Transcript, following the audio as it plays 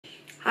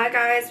Hi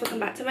guys, welcome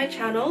back to my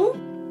channel.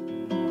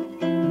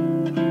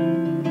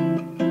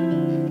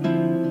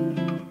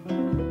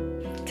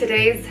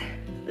 Today's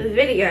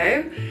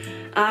video,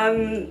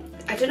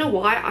 I don't know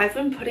why I've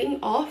been putting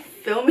off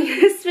filming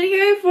this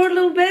video for a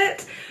little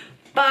bit,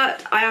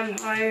 but I am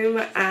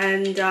home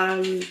and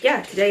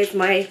yeah, today is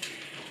my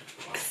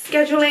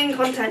scheduling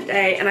content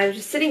day and I was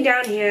just sitting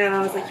down here and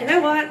I was like, you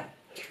know what,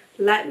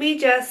 let me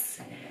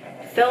just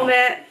film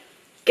it,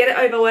 get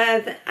it over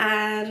with,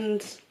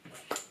 and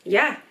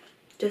yeah,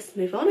 just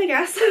move on, I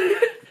guess.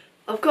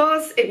 Of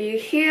course, if you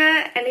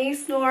hear any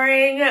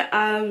snoring,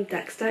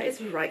 Dexter is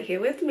right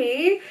here with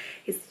me.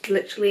 He's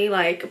literally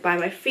like by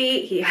my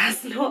feet. He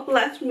has not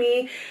left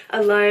me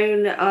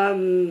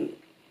alone.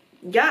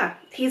 Yeah,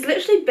 he's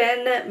literally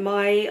been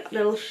my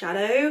little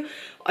shadow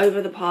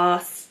over the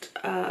past,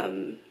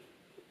 oh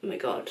my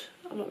god,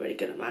 I'm not really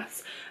good at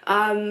maths.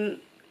 Oh,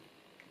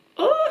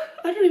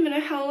 I don't even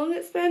know how long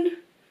it's been,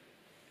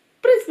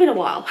 but it's been a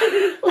while.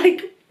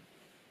 Like,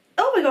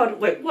 oh my god,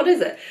 wait, what is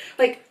it?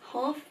 Like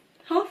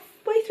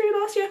halfway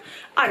through last year?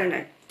 I don't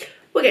know.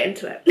 We'll get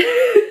into it.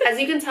 As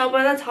you can tell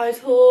by the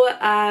title,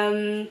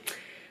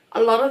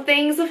 a lot of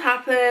things have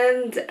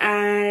happened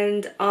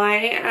and I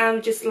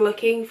am just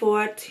looking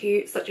forward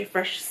to such a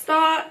fresh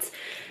start.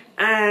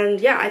 And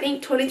yeah, I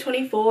think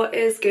 2024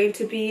 is going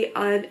to be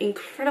an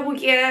incredible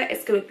year.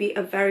 It's going to be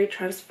a very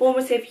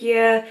transformative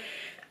year.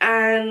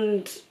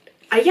 And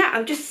yeah,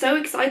 I'm just so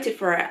excited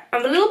for it.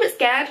 I'm a little bit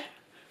scared,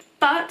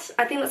 but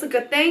I think that's a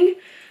good thing.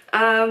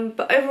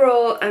 But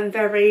overall, I'm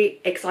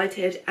very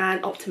excited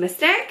and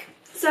optimistic.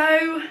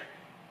 So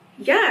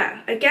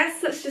yeah, I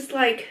guess let's just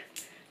like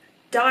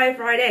dive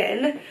right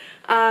in.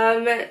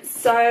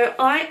 So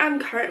I am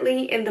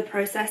currently in the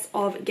process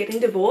of getting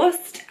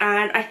divorced,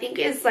 and I think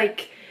it's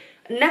like,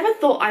 never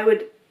thought I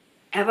would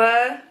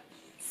ever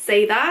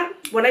say that.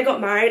 When I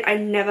got married, I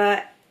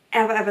never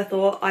ever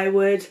thought I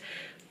would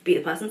be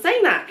the person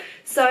saying that.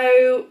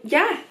 So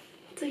yeah,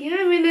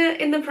 I'm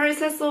in the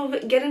process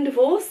of getting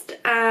divorced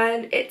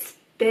and it's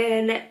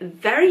been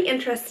very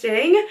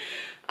interesting.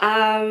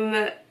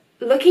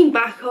 Looking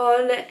back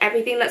on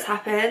everything that's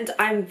happened,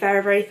 I'm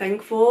very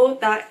thankful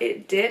that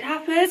it did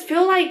happen. I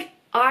feel like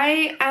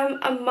I am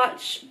a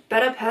much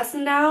better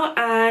person now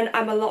and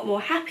I'm a lot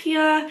more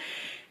happier,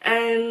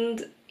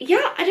 and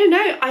yeah, I don't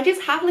know, I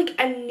just have like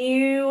a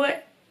new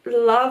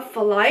love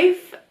for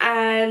life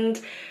and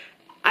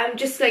I'm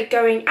just like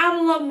going out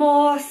a lot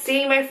more,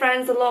 seeing my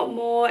friends a lot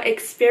more,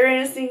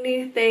 experiencing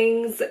new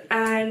things,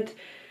 and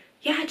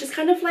yeah, just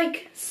kind of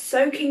like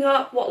soaking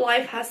up what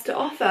life has to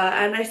offer.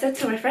 And I said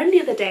to my friend the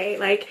other day,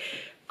 like,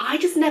 I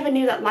just never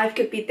knew that life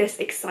could be this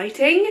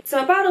exciting.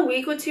 So about a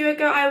week or two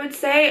ago, I would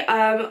say,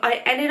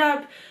 I ended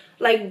up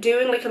like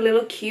doing like a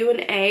little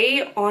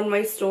Q&A on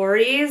my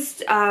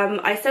stories.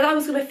 I said I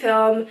was gonna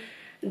film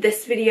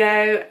this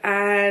video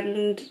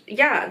and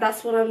yeah,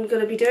 that's what I'm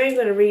gonna be doing. I'm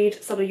gonna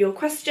read some of your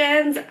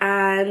questions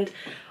and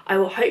I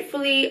will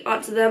hopefully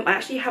answer them. I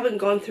actually haven't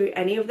gone through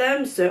any of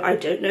them, so I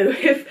don't know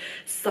if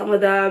some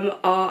of them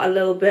are a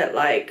little bit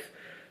like,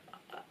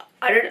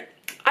 I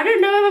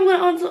don't know if I'm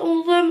gonna answer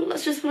all of them,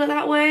 let's just put it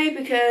that way,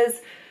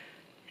 because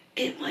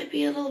it might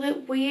be a little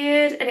bit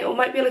weird and it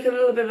might be like a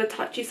little bit of a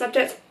touchy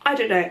subject. I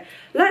don't know.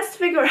 Let's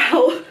figure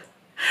out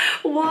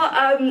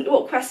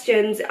what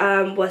questions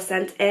were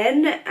sent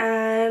in,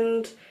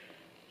 and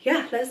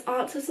yeah, let's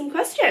answer some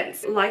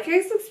questions. Like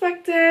I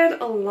suspected,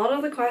 a lot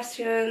of the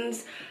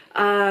questions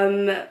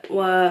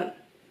were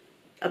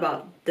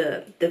about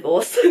the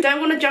divorce.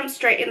 Don't want to jump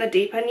straight in the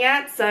deep end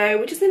yet, so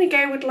we're just gonna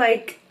go with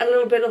like a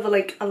little bit of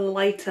a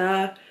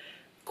lighter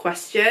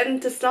question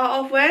to start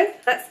off with.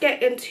 Let's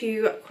get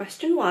into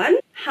question one.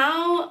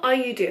 How are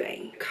you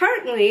doing?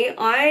 Currently,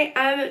 I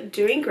am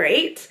doing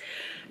great.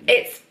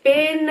 It's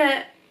been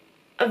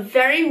a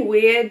very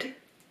weird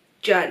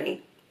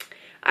journey.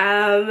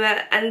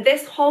 And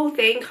this whole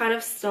thing kind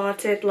of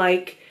started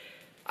like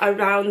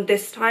around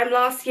this time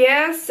last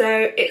year.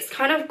 So it's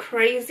kind of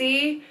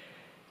crazy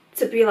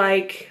to be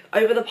like,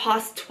 over the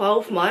past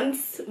 12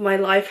 months, my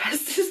life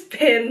has just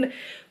been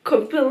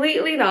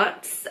completely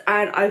nuts.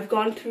 And I've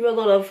gone through a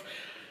lot of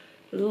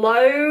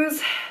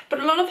lows, but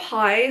a lot of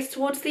highs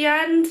towards the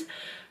end.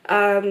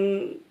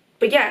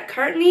 But yeah,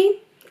 currently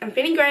I'm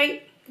feeling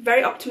great,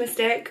 very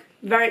optimistic,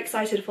 very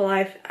excited for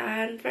life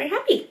and very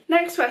happy.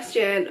 Next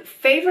question,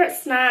 favorite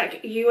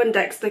snack you and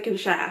Dexter can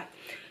share?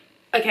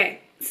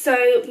 Okay, so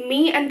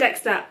me and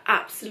Dexter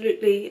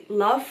absolutely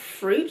love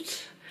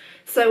fruit.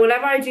 So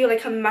whenever I do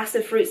like a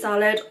massive fruit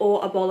salad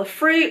or a bowl of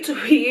fruit,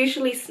 we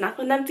usually snack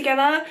on them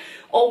together.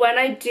 Or when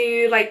I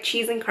do like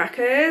cheese and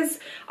crackers,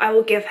 I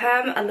will give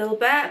him a little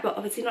bit, but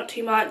obviously not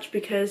too much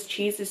because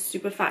cheese is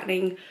super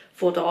fattening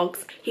for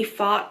dogs. He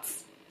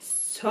farts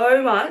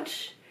so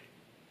much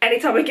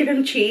anytime I give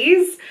him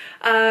cheese.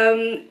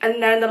 And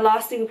then the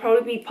last thing will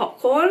probably be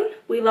popcorn.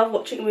 We love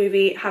watching a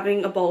movie,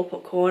 having a bowl of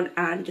popcorn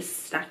and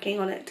just snacking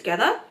on it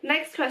together.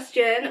 Next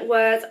question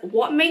was,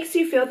 what makes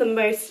you feel the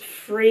most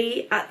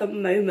free at the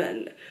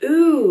moment?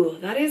 Ooh,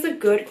 that is a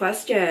good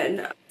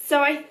question.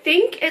 So I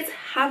think it's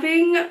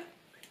having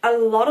a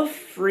lot of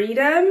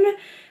freedom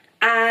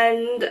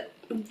and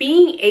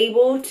being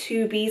able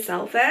to be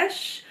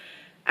selfish,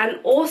 and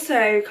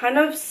also kind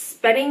of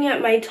spending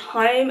my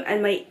time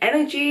and my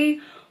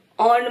energy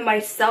on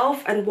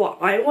myself and what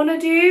I want to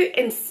do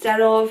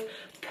instead of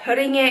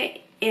putting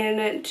it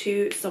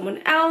into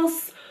someone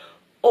else.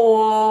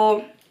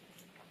 Or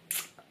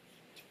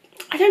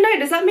I don't know,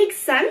 does that make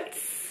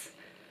sense?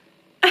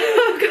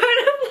 I'm kind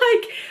of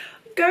like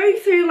going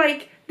through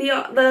like the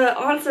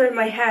answer in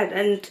my head,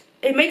 and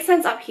it makes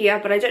sense up here,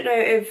 but I don't know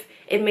if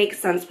it makes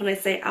sense when I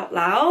say it out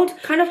loud.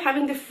 Kind of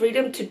having the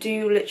freedom to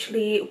do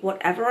literally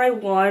whatever I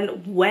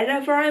want,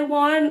 whenever I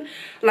want.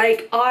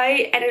 Like,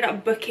 I ended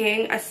up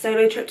booking a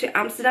solo trip to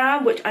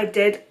Amsterdam, which I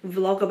did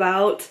vlog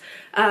about.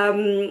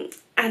 And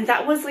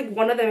that was like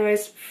one of the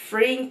most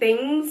freeing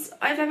things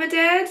I've ever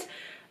did.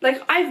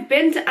 Like, I've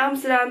been to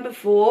Amsterdam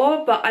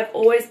before, but I've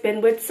always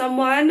been with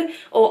someone,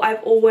 or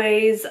I've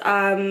always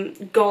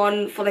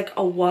gone for like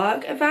a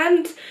work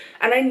event,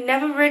 and I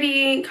never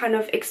really kind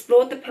of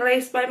explored the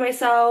place by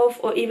myself,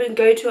 or even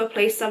go to a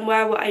place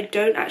somewhere where I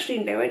don't actually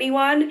know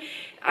anyone,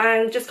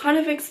 and just kind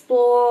of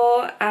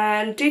explore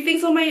and do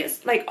things on my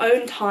like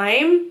own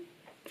time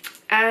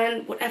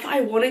and whatever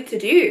I wanted to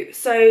do.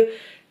 So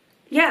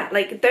yeah,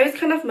 like those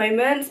kind of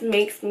moments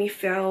makes me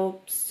feel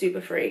super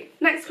free.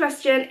 Next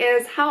question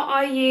is, how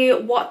are you?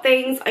 What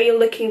things are you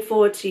looking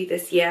forward to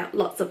this year?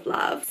 Lots of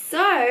love.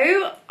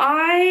 So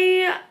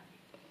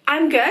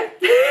I'm good. Like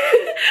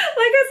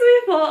I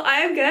said before, I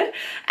am good.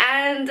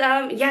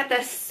 And yeah,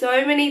 there's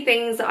so many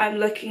things that I'm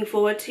looking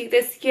forward to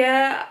this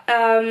year.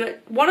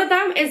 One of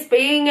them is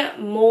being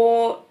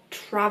more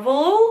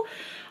travel.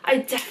 I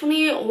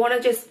definitely want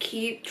to just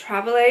keep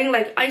traveling.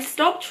 Like, I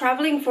stopped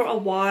traveling for a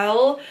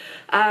while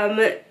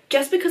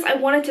just because I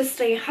wanted to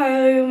stay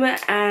home,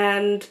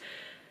 and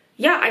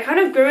yeah, I kind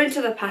of grew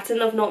into the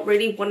pattern of not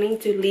really wanting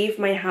to leave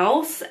my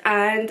house,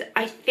 and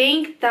I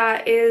think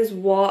that is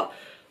what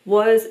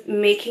was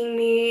making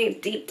me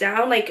deep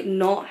down like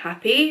not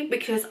happy,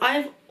 because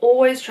I've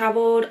always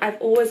traveled, I've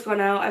always gone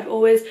out, I've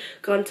always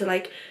gone to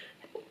like,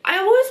 I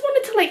always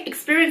wanted to like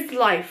experience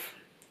life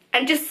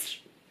and just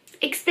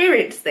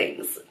experience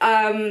things,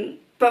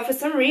 but for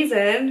some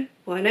reason,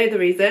 well, I know the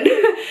reason,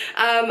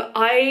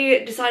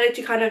 I decided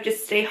to kind of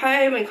just stay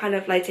home and kind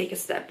of like take a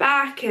step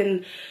back.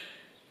 And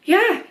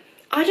yeah,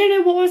 I don't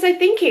know, what was I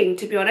thinking,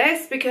 to be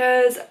honest,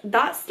 because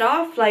that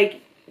stuff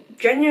like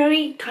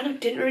genuinely kind of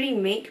didn't really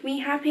make me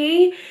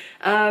happy.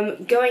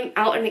 Going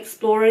out and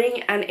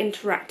exploring and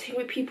interacting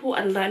with people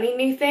and learning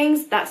new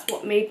things, that's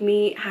what made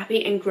me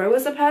happy and grow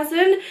as a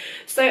person.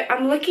 So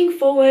I'm looking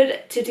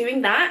forward to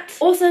doing that.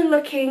 Also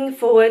looking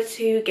forward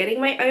to getting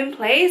my own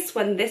place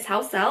when this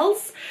house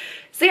sells.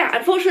 So yeah,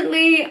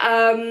 unfortunately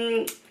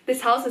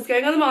this house is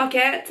going on the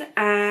market,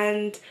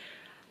 and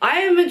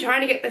I am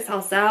trying to get this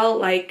house sell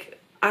like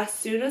as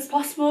soon as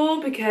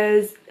possible,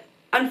 because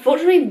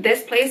unfortunately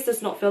this place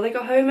does not feel like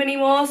a home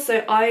anymore,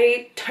 so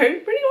I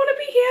don't really want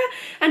to be here.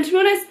 And to be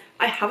honest,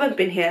 I haven't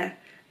been here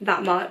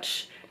that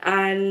much,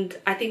 and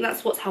I think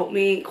that's what's helped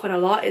me quite a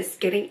lot, is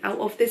getting out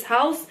of this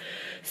house.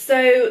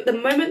 So the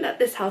moment that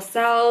this house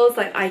sells,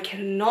 like, I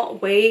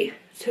cannot wait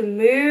to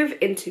move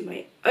into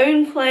my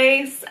own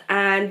place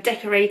and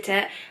decorate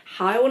it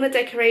how I want to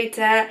decorate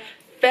it,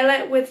 fill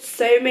it with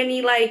so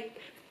many like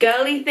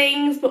girly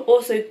things, but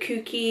also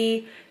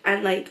kooky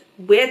and like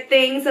weird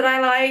things that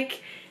I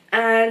like.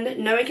 And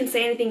no one can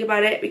say anything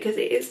about it because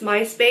it is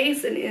my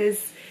space and it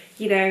is,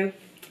 you know,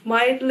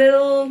 my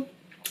little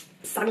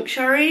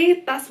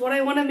sanctuary. That's what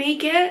I want to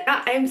make it.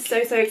 I am so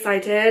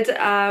excited.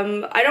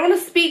 I don't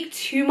want to speak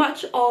too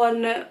much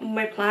on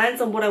my plans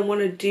and what I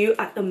want to do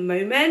at the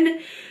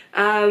moment,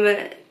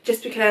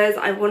 just because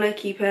I want to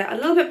keep it a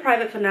little bit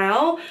private for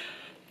now.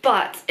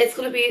 But it's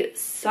going to be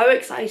so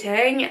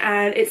exciting,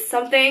 and it's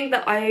something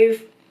that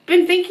I've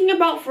been thinking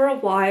about for a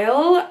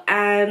while,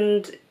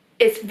 and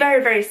it's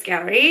very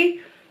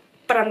scary,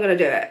 but I'm gonna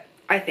do it,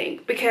 I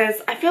think,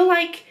 because I feel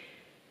like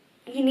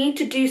you need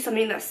to do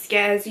something that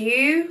scares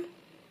you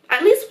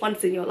at least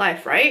once in your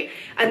life, right?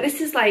 And this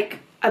is like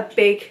a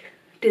big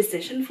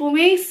decision for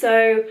me,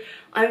 so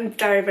I'm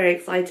very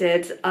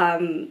excited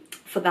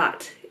for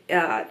that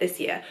this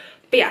year.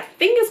 But yeah,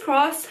 fingers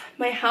crossed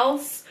my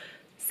house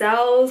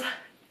sells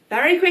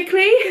very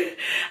quickly.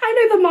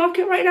 I know the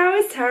market right now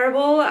is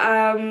terrible,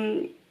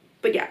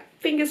 but yeah,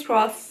 fingers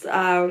crossed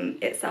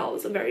it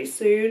sells very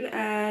soon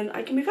and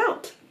I can move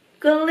out.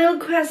 Got a little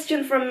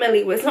question from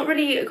Millie. Well, it's not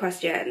really a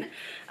question,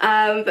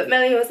 but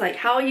Millie was like,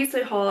 how are you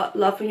so hot?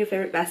 Love from your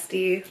favourite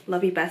bestie.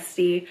 Love you,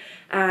 bestie.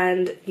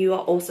 And you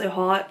are also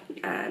hot.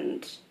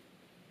 And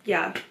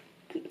yeah,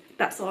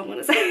 that's all I'm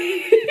gonna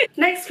say.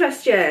 Next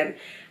question.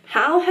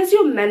 How has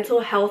your mental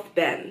health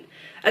been?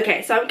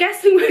 Okay, so I'm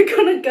guessing we're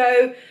gonna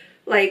go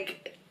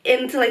like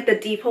into like the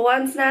deeper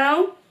ones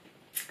now.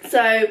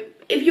 So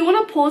if you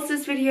want to pause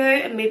this video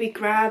and maybe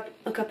grab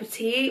a cup of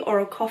tea or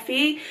a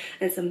coffee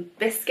and some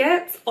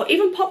biscuits or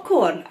even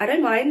popcorn, I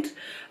don't mind,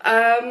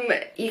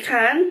 you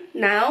can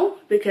now,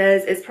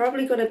 because it's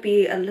probably going to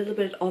be a little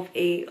bit of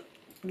a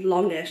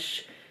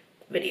longish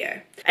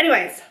video.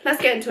 Anyways,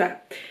 let's get into it.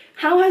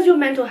 How has your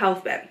mental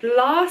health been?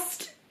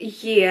 Last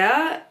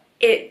year,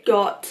 it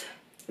got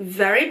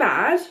very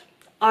bad.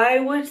 I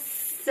would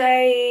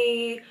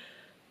say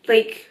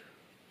like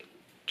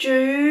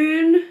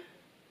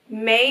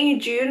May,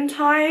 June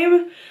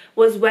time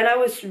was when I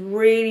was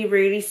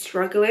really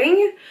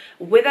struggling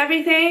with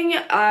everything.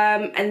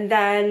 And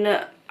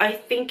then I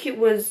think it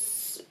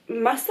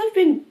must have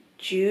been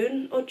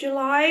June or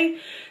July,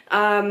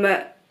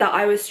 that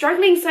I was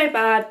struggling so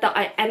bad that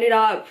I ended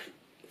up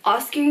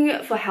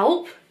asking for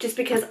help, just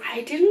because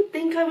I didn't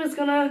think I was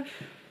gonna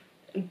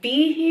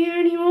be here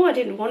anymore. I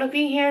didn't want to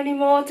be here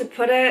anymore, to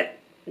put it,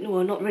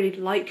 well, not really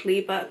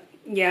lightly, but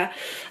yeah.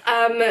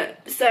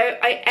 So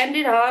I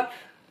ended up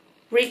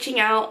reaching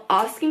out,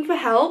 asking for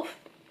help,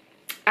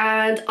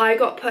 and I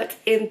got put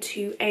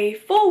into a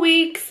 4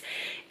 weeks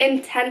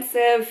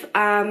intensive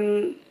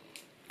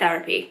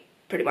therapy,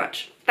 pretty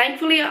much.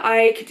 Thankfully,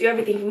 I could do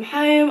everything from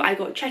home. I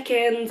got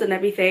check-ins and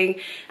everything,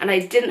 and I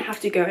didn't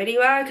have to go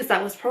anywhere, because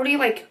that was probably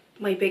like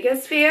my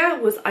biggest fear,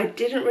 was I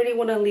didn't really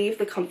want to leave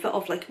the comfort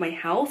of like my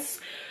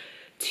house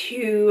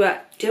to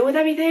deal with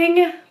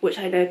everything, which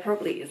I know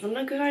probably isn't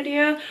a good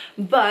idea,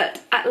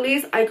 but at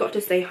least I got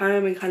to stay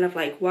home and kind of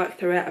like work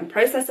through it and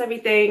process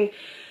everything.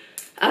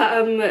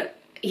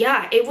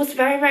 Yeah, it was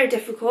very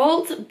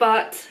difficult,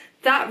 but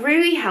that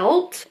really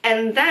helped.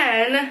 And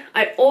then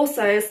I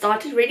also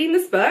started reading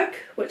this book,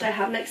 which I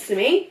have next to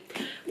me,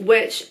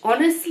 which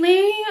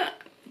honestly,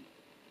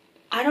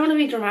 I don't want to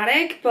be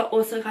dramatic, but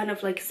also kind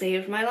of like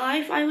saved my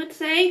life, I would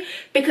say,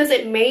 because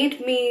it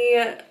made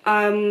me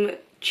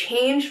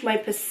change my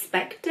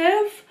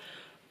perspective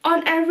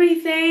on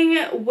everything,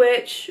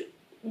 which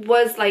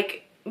was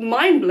like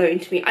mind-blowing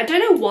to me. I don't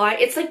know why.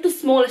 It's like the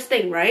smallest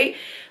thing, right?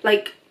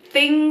 Like,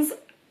 things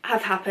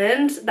have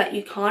happened that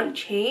you can't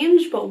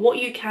change, but what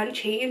you can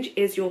change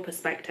is your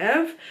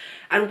perspective.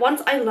 And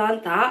once I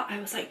learned that, I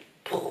was like,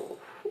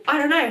 I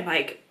don't know,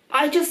 like,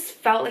 I just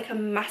felt like a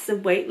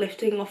massive weight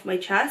lifting off my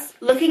chest.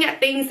 Looking at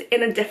things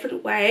in a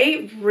different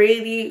way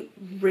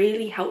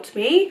really helped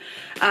me.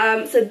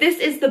 So this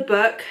is the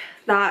book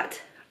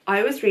that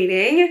I was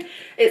reading.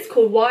 It's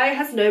called Why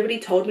Has Nobody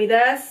Told Me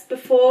This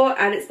Before,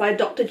 and it's by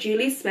Dr.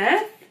 Julie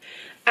Smith,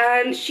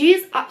 and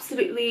she's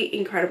absolutely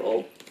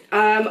incredible.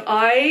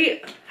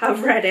 I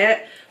have read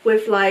it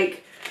with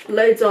like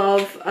loads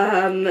of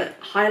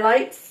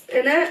highlights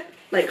in it.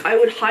 Like, I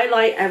would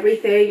highlight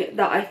everything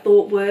that I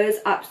thought was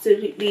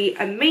absolutely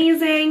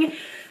amazing,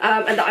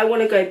 and that I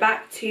want to go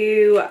back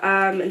to,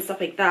 and stuff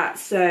like that.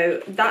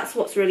 So that's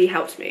what's really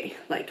helped me.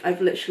 Like,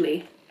 I've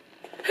literally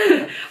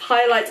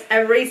highlighted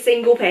every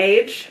single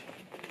page.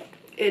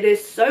 It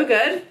is so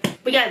good.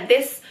 But yeah,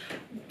 this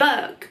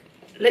book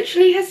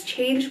literally has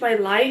changed my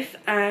life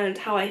and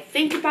how I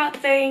think about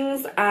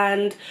things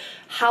and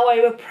how I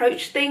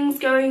approach things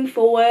going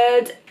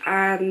forward,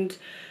 and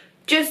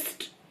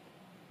just,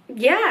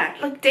 yeah,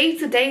 like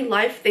day-to-day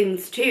life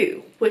things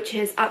too, which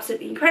is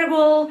absolutely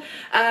incredible.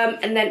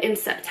 And then in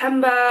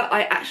September,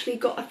 I actually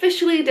got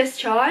officially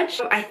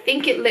discharged. I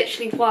think it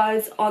literally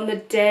was on the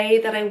day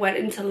that I went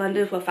into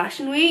London for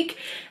Fashion Week,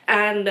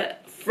 and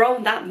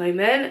from that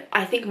moment,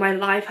 I think my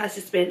life has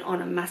just been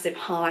on a massive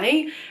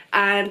high,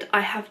 and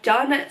I have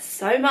done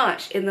so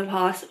much in the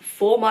past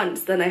 4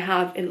 months than I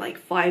have in like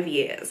 5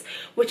 years,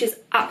 which is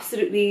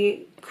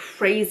absolutely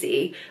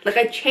crazy. Like,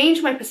 I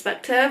changed my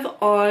perspective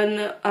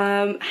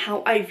on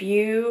how I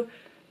view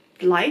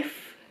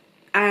life,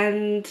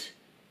 and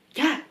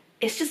yeah,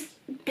 it's just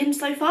been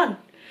so fun.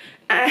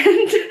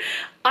 And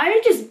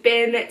I've just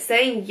been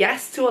saying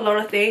yes to a lot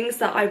of things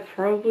that I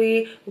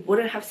probably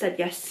wouldn't have said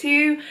yes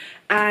to,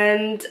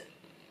 and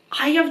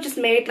I have just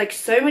made like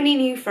so many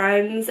new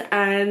friends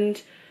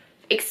and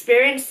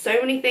experienced so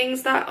many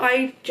things that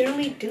I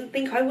generally didn't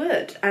think I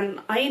would,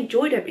 and I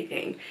enjoyed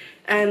everything.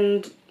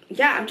 And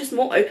yeah, I'm just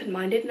more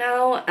open-minded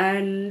now,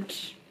 and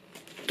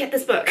get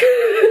this book.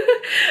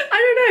 I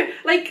don't know,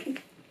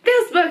 like,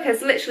 this book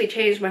has literally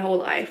changed my whole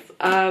life.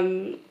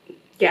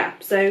 Yeah,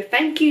 so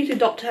thank you to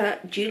Dr.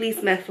 Julie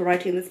Smith for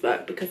writing this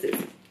book, because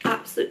it's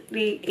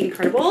absolutely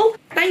incredible.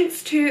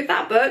 Thanks to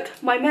that book,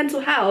 my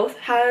mental health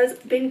has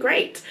been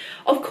great.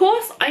 Of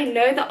course, I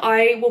know that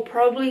I will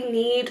probably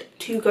need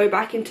to go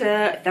back into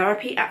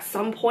therapy at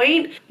some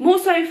point, more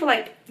so for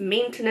like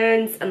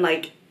maintenance and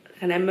like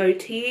an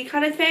MOT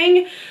kind of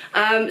thing.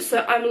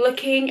 So I'm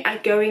looking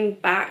at going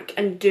back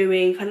and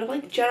doing kind of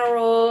like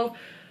general,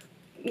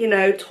 you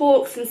know,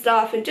 talks and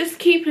stuff, and just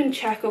keeping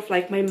check of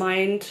like my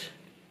mind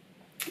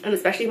and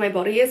especially my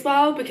body as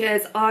well,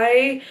 because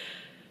I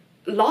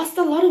lost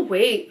a lot of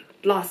weight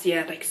last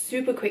year, like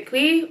super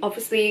quickly,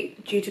 obviously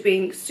due to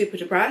being super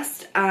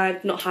depressed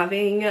and not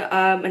having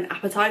an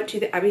appetite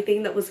to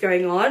everything that was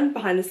going on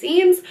behind the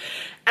scenes.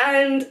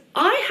 And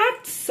I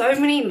had so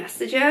many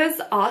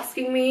messages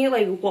asking me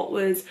like what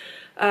was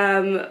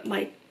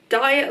my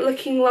diet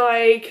looking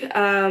like,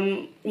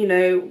 you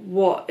know,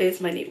 what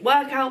is my new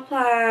workout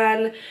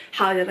plan,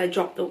 how did I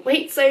drop the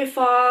weight so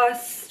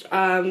fast.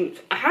 I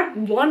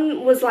had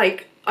one was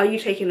like, are you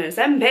taking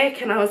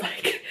Ozempic? And I was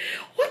like,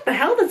 what the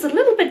hell, that's a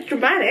little bit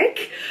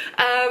dramatic.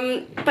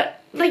 But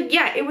like,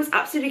 yeah, it was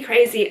absolutely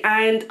crazy,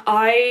 and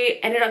I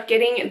ended up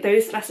getting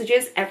those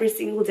messages every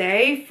single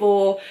day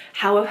for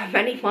however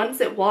many months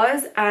it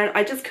was, and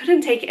I just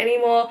couldn't take it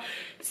anymore.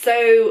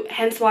 So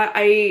hence why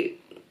I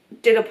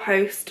did a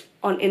post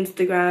on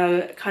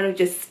Instagram, kind of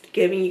just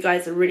giving you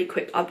guys a really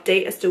quick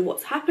update as to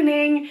what's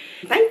happening.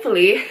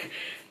 Thankfully,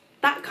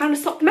 that kind of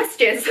stopped the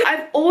messages.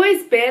 I've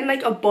always been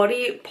like a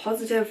body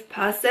positive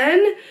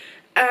person,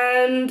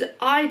 and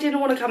I didn't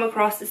want to come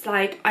across as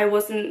like I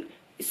wasn't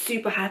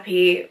super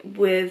happy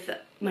with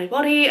my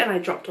body and I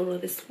dropped all of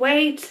this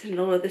weight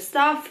and all of this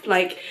stuff.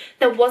 Like,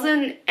 there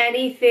wasn't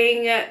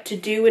anything to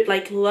do with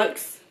like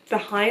looks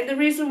behind the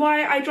reason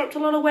why I dropped a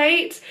lot of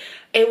weight.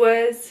 It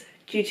was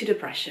due to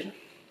depression.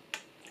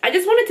 I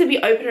just wanted to be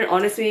open and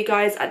honest with you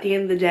guys at the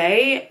end of the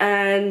day,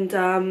 and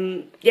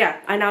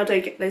yeah, I now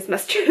don't get those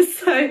messages,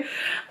 so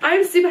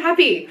I'm super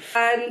happy.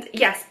 And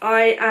yes,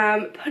 I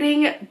am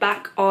putting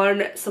back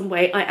on some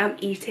weight. I am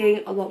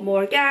eating a lot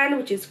more again,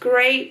 which is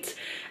great,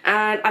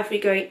 and I've been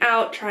going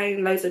out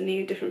trying loads of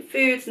new different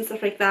foods and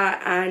stuff like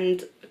that,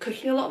 and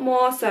cooking a lot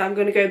more, so I'm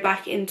going to go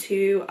back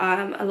into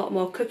a lot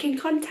more cooking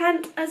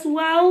content as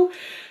well.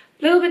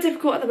 A little bit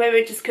difficult at the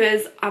moment just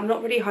because I'm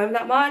not really home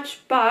that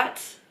much,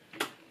 but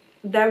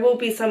there will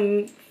be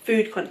some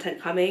food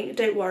content coming,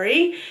 don't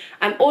worry.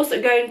 I'm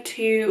also going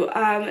to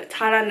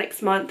Thailand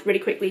next month really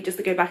quickly just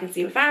to go back and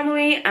see my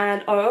family,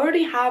 and I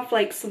already have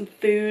like some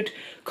food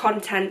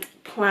content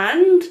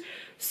planned,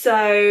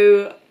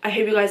 so I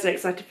hope you guys are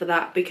excited for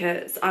that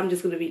because I'm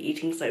just going to be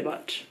eating so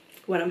much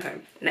when I'm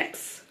home.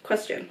 Next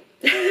question.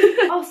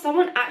 Oh,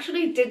 someone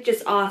actually did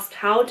just ask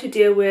how to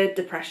deal with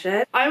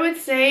depression. I would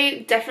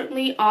say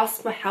definitely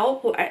ask for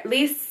help, or at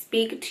least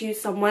speak to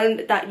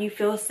someone that you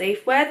feel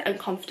safe with and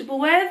comfortable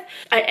with.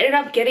 I ended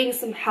up getting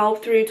some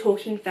help through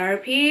talking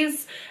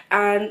therapies,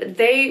 and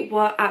they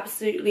were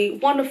absolutely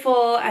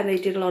wonderful, and they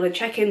did a lot of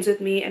check-ins with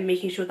me and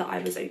making sure that I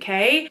was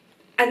okay.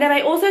 And then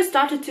I also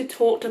started to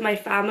talk to my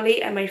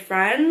family and my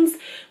friends,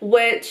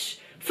 which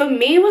for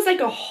me was like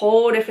a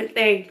whole different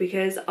thing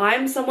because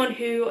I'm someone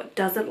who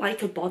doesn't like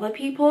to bother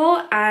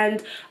people,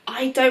 and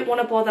I don't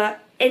want to bother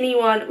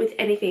anyone with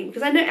anything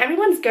because I know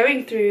everyone's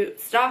going through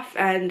stuff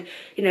and,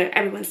 you know,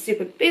 everyone's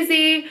super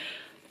busy.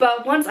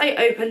 But once I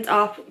opened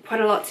up quite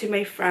a lot to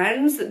my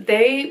friends,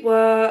 they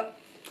were,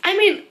 I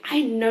mean,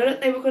 I know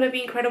that they were going to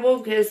be incredible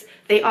because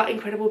they are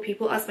incredible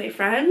people as my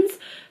friends,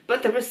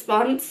 but the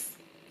response,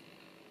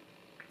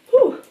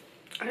 whew,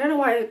 I don't know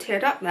why I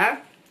teared up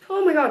there.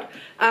 Oh my god.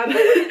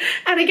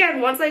 And again,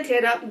 once I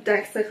teared up,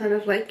 Dexter kind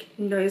of like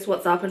knows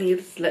what's up, and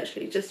he's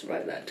literally just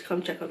right there to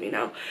come check on me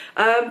now.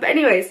 But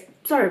anyways,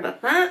 sorry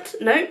about that.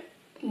 No,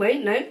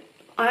 wait, no.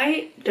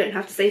 I don't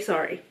have to say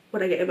sorry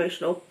when I get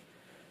emotional.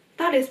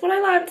 That is what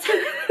I learned.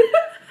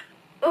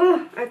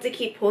 Oh, I have to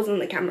keep pausing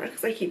the camera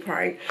because I keep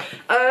crying.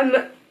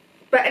 But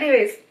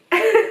anyways,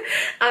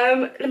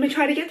 let me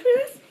try to get through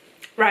this.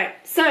 Right,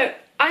 so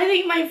I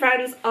think my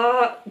friends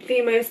are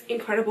the most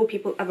incredible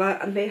people ever,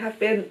 and they have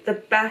been the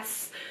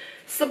best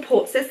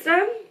support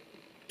system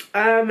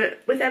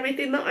with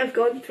everything that I've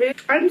gone through.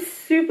 I'm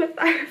super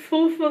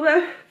thankful for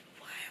them.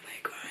 Why am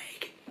I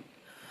crying?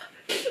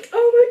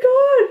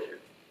 Oh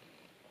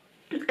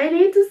my god. I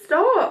need to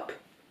stop.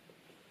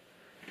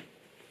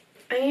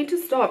 I need to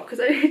stop because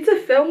I need to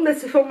film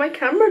this before my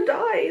camera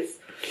dies.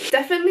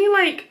 Definitely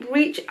like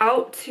reach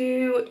out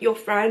to your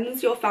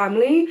friends, your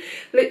family.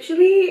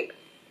 Literally,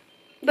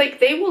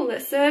 like, they will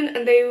listen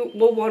and they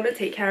will want to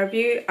take care of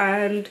you,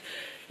 and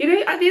you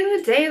know, at the end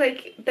of the day,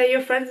 like, they're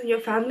your friends and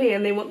your family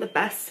and they want the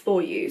best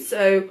for you.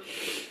 So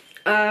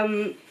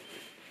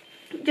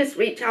just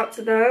reach out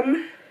to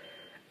them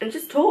and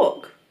just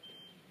talk.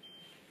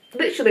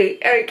 Literally,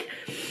 like,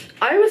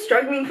 I was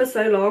struggling for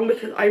so long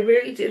because I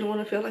really didn't want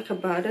to feel like a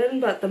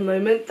burden, but the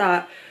moment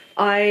that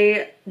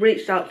I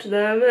reached out to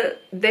them,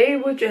 they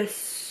were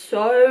just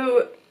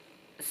so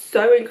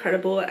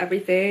incredible at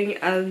everything,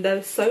 and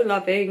they're so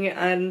loving,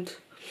 and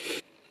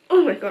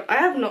oh my god, I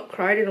have not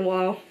cried in a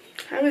while.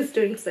 I was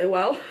doing so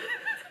well.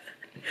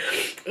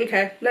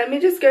 Okay, let me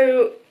just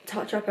go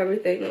touch up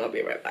everything and I'll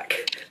be right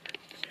back.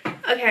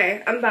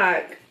 Okay, I'm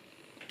back.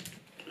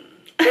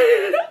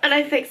 And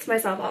I fixed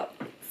myself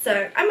up,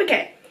 so I'm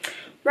okay.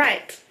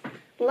 Right,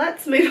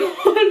 let's move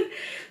on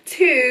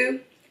to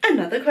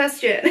another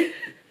question.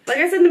 Like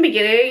I said in the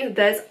beginning,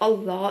 there's a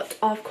lot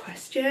of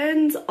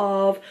questions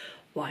of,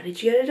 why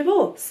did you get a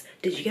divorce?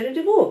 Did you get a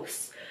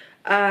divorce?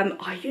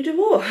 Are you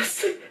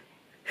divorced?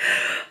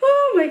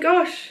 Oh my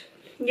gosh.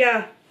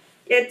 Yeah,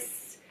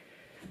 it's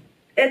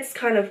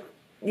kind of,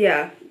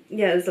 yeah,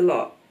 there's a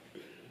lot.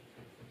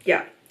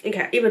 Yeah,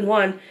 okay, even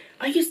one,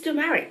 are you still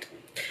married?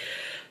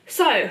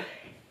 So,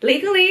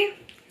 legally,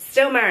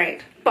 still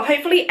married, but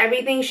hopefully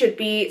everything should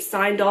be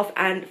signed off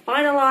and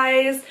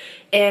finalized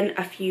in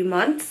a few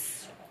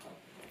months.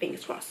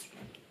 Fingers crossed.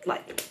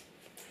 Like,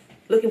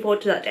 looking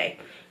forward to that day.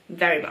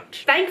 very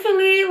much.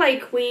 Thankfully,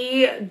 like,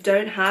 we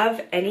don't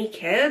have any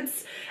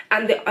kids,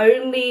 and the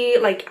only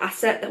like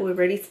asset that we're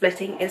really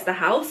splitting is the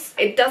house.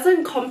 It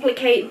doesn't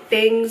complicate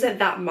things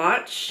that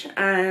much,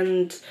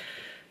 and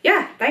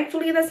yeah,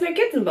 thankfully there's no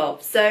kids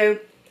involved, so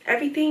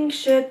everything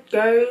should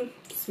go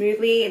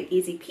smoothly and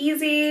easy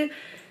peasy,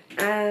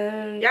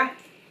 and yeah,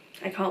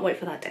 I can't wait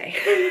for that day.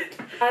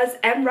 As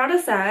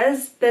Emrata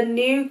says, the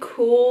new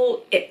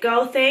cool it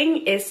girl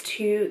thing is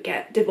to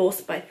get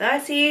divorced by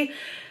 30.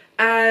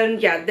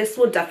 And yeah, this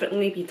will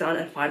definitely be done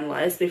and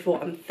finalized before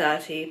I'm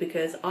 30,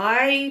 because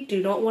I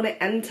do not want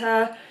to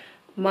enter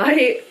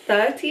my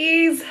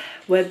 30s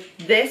with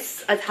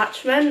this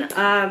attachment.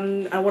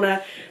 I want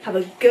to have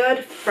a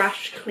good,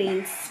 fresh,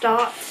 clean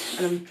start,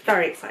 and I'm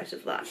very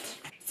excited for that.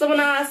 Someone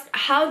asked,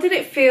 how did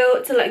it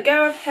feel to let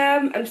go of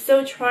him? I'm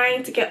still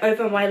trying to get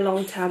over my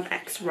long-term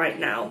ex right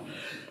now.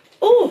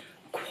 Oh,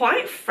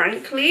 quite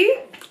frankly,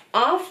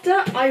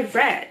 after I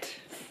read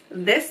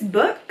this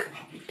book,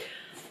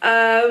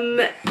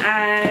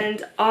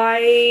 and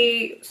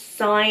I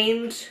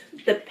signed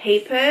the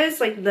papers,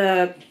 like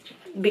the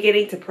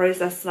beginning to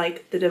process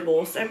like the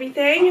divorce,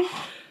 everything,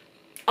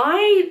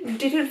 I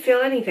didn't feel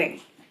anything.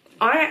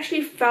 I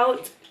actually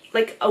felt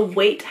like a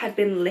weight had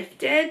been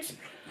lifted,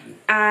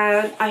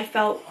 and I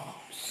felt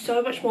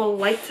so much more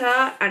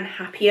lighter and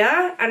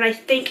happier. And I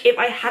think if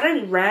I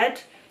hadn't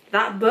read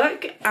that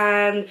book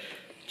and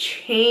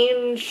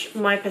changed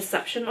my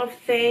perception of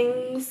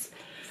things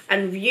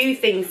and view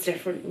things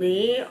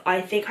differently, I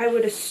think I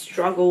would have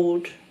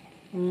struggled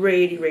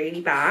really,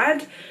 really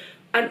bad.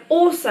 And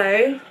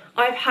also,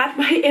 I've had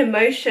my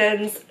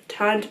emotions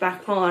turned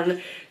back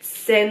on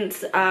since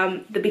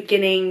the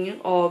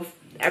beginning of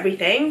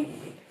everything.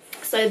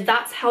 So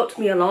that's helped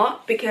me a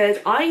lot, because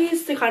I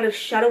used to kind of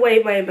shut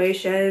away my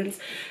emotions,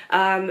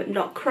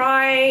 not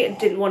cry,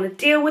 didn't want to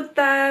deal with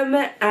them,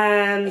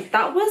 and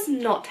that was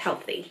not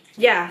healthy.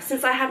 Yeah,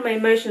 since I had my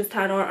emotions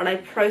turned on and I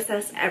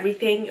process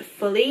everything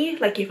fully,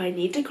 like if I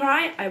need to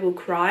cry, I will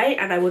cry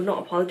and I will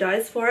not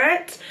apologize for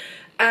it.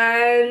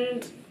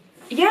 And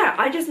yeah,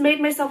 I just made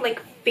myself like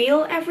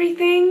feel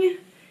everything,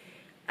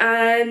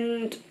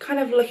 and kind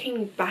of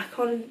looking back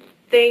on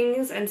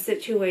things and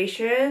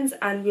situations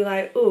and be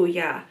like, oh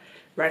yeah,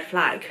 red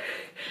flag,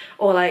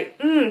 or like,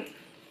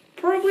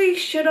 probably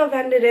should have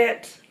ended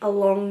it a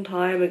long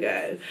time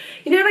ago.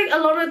 You know, like a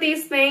lot of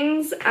these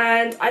things.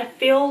 And I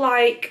feel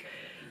like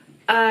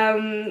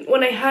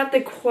when I heard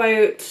the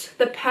quote,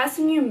 the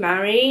person you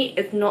marry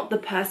is not the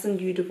person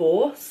you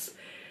divorce,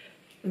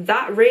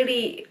 that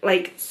really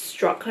like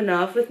struck a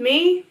nerve with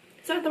me.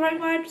 Is that the right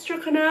word?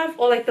 Struck a nerve?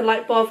 Or like the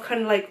light bulb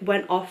kind of like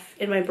went off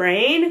in my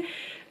brain.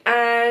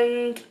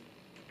 And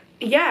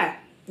yeah,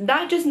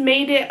 that just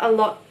made it a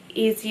lot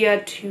easier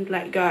to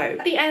let go.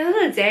 At the end of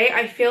the day,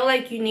 I feel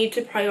like you need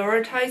to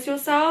prioritize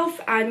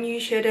yourself, and you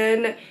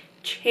shouldn't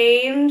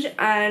change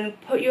and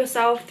put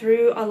yourself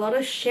through a lot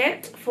of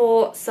shit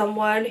for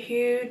someone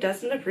who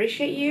doesn't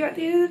appreciate you at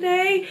the end of the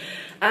day,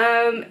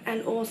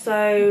 and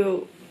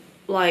also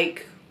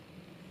like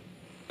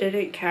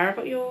didn't care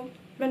about your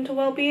mental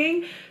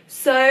well-being.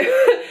 So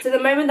the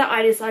moment that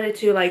I decided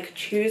to like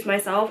choose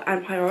myself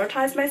and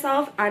prioritize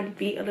myself and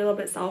be a little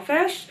bit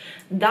selfish,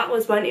 that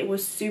was when it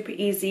was super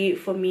easy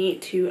for me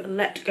to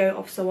let go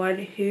of someone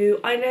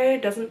who I know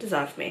doesn't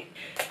deserve me.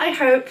 I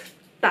hope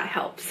that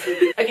helps.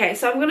 Okay,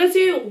 so I'm gonna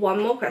do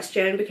one more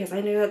question, because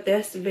I know that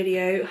this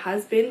video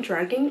has been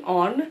dragging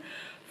on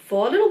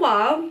for a little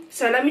while,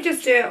 so let me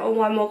just do it on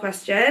one more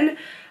question.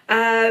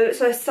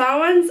 So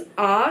someone's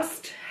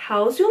asked,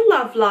 how's your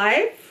love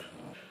life?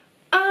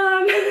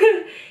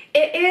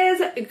 It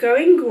is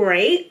going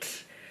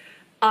great.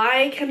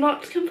 I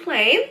cannot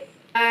complain.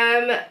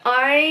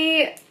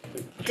 I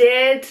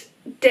did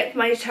dip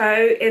my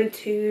toe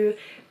into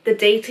the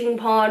dating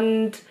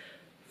pond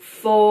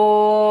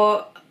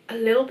for a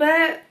little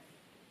bit.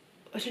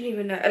 I don't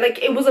even know, like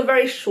it was a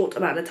very short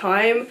amount of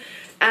time,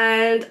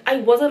 and I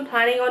wasn't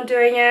planning on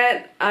doing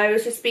it. I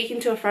was just speaking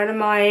to a friend of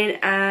mine,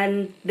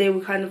 and they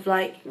were kind of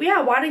like,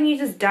 yeah, why don't you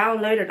just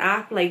download an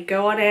app, like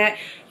go on it,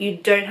 you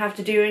don't have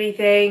to do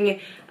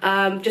anything,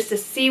 just to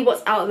see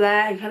what's out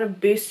there and kind of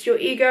boost your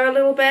ego a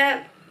little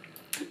bit.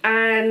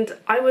 And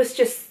I was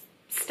just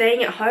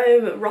staying at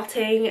home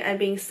rotting and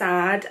being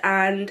sad,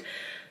 and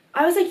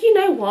I was like, you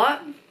know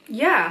what,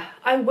 yeah,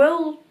 I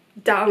will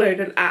download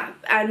an app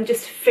and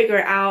just figure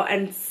it out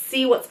and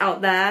see what's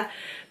out there.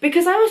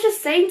 Because I was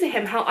just saying to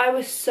him how I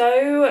was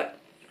so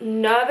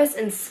nervous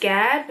and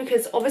scared,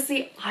 because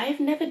obviously I've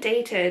never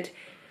dated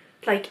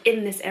like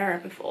in this era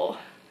before,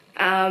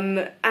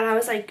 and I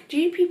was like,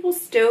 do people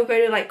still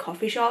go to like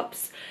coffee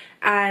shops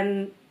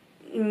and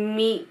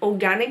meet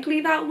organically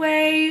that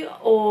way,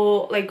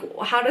 or like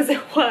how does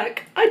it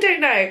work? I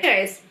don't know.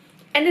 Anyways,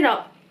 ended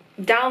up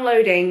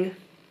downloading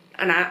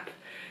an app,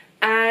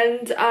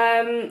 and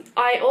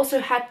I also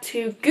had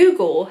to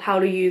Google how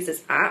to use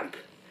this app,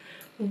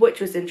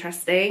 which was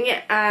interesting.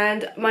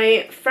 And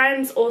my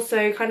friends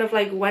also kind of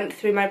like went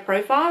through my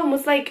profile and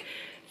was like,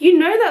 you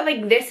know that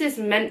like this is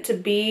meant to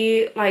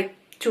be like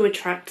to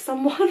attract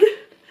someone.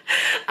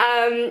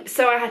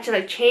 So I had to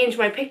like change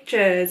my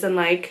pictures and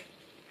like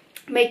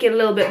make it a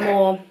little bit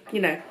more,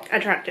 you know,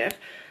 attractive.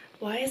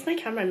 Why is my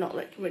camera not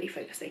like really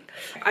focusing?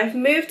 I've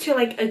moved to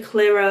like a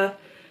clearer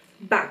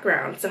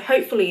background, so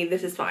hopefully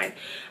this is fine.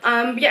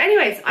 But yeah,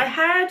 anyways, I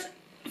had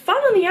fun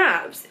on the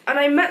apps and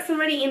I met some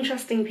really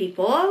interesting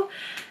people,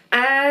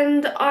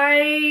 and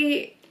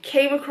I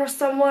came across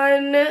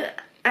someone,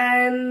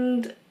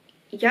 and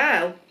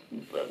yeah,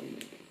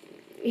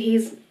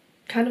 he's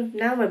kind of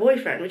now my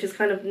boyfriend, which is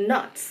kind of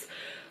nuts.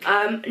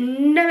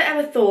 Never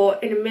ever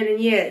thought in a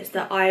million years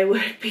that I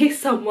would be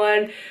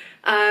someone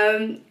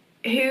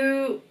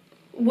who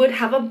would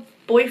have a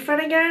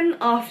boyfriend again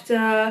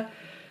after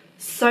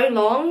so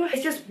long.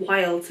 It's just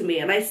wild to me,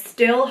 and I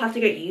still have to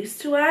get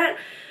used to it.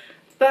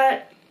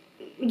 But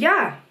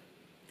yeah,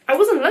 I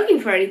wasn't looking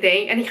for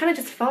anything, and he kind of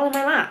just fell in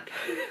my lap.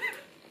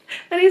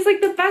 And he's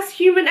like the best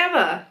human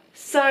ever.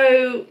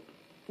 So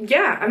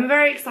yeah, I'm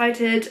very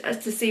excited as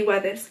to see where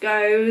this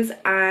goes.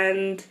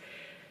 And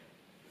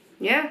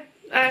yeah,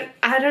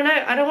 I don't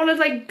know, I don't want to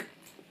like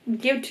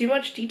give too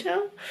much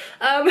detail.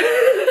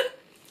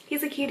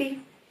 He's a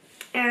cutie,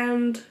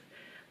 and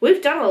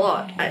we've done a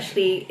lot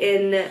actually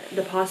in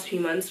the past few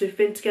months. We've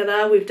been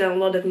together, we've done a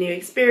lot of new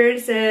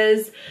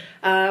experiences,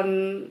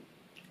 and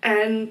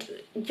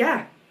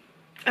yeah,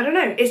 I don't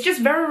know, it's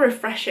just very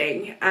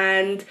refreshing.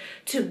 And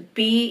to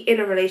be in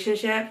a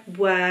relationship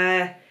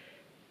where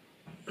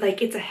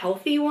like it's a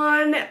healthy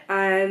one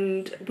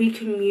and we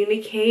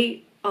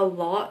communicate a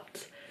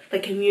lot,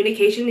 like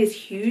communication is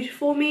huge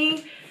for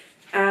me.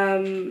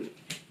 And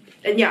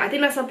yeah, I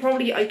think that's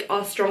probably like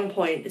our strong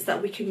point, is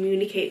that we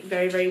communicate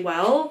very, very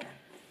well.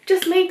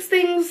 Just makes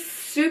things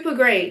super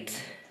great.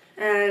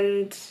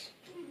 And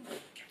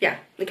yeah,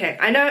 okay,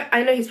 I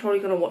know he's probably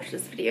gonna watch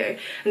this video and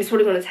he's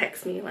probably gonna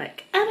text me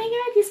like, oh my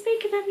god, you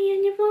spoke about me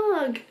in your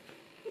vlog.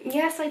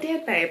 Yes, I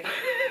did, babe.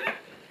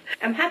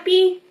 I'm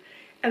happy,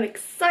 I'm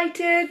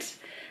excited,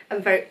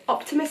 I'm very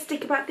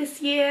optimistic about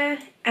this year,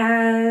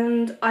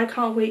 and I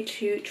can't wait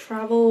to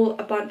travel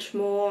a bunch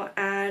more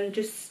and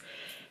just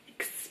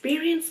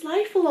experience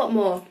life a lot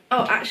more.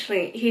 Oh,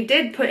 actually, he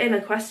did put in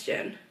a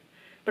question,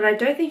 but I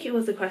don't think it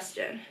was a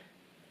question.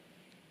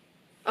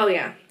 Oh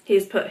yeah,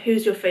 he's put,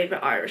 who's your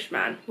favourite Irish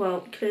man?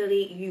 Well,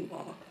 clearly you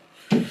are.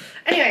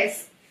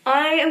 Anyways,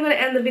 I am going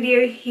to end the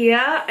video here.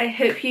 I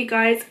hope you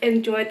guys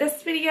enjoyed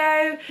this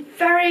video.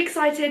 Very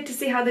excited to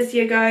see how this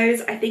year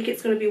goes. I think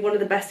it's going to be one of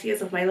the best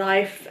years of my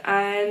life,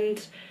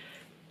 and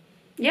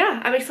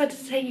yeah, I'm excited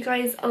to take you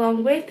guys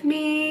along with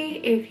me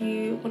if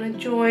you want to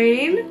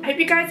join. Hope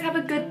you guys have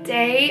a good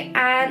day,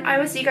 and I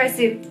will see you guys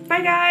soon.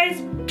 Bye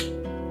guys!